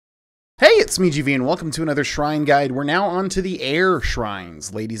It's me, GV, and welcome to another shrine guide. We're now on to the air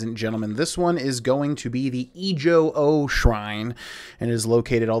shrines, ladies and gentlemen. This one is going to be the Ijo-o Shrine, and it is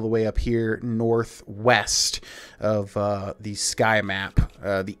located all the way up here northwest of the sky map.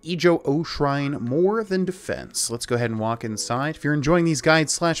 The Ijo-o Shrine, more than defense. Let's go ahead and walk inside. If you're enjoying these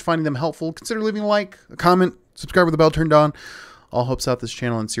guides / finding them helpful, consider leaving a like, a comment, subscribe with the bell turned on. All helps out this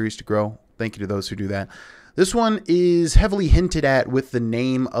channel and series to grow. Thank you to those who do that. This one is heavily hinted at with the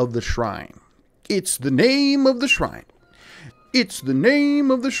name of the shrine. It's the name of the shrine. It's the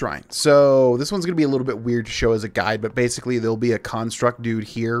name of the shrine. So this one's going to be a little bit weird to show as a guide, but basically there'll be a construct dude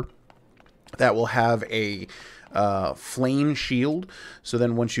here that will have a flame shield. So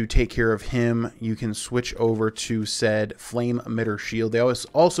then once you take care of him, you can switch over to said flame emitter shield. They always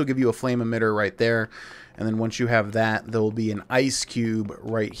also give you a flame emitter right there. And then once you have that, there will be an ice cube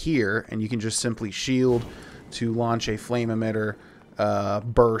right here, and you can just simply shield to launch a flame emitter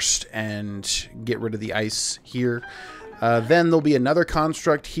burst and get rid of the ice here. Then there'll be another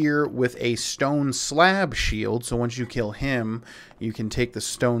construct here with a stone slab shield. So once you kill him, you can take the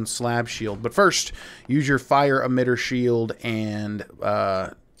stone slab shield. But first, use your fire emitter shield and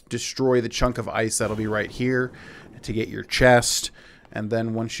destroy the chunk of ice that'll be right here to get your chest. And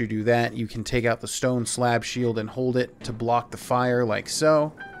then once you do that, you can take out the stone slab shield and hold it to block the fire like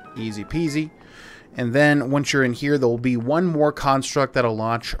so. Easy peasy. And then once you're in here, there will be one more construct that'll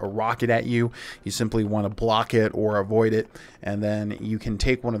launch a rocket at you. You simply want to block it or avoid it. And then you can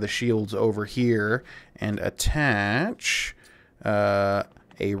take one of the shields over here and attach a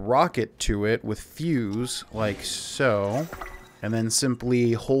rocket to it with fuse like so. And then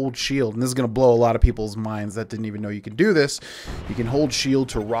simply hold shield. And this is going to blow a lot of people's minds that didn't even know you could do this. You can hold shield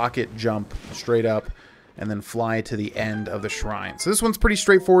to rocket jump straight up and then fly to the end of the shrine. So this one's pretty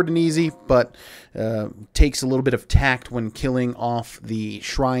straightforward and easy, but takes a little bit of tact when killing off the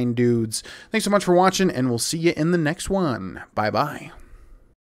shrine dudes. Thanks so much for watching, and we'll see you in the next one. Bye-bye.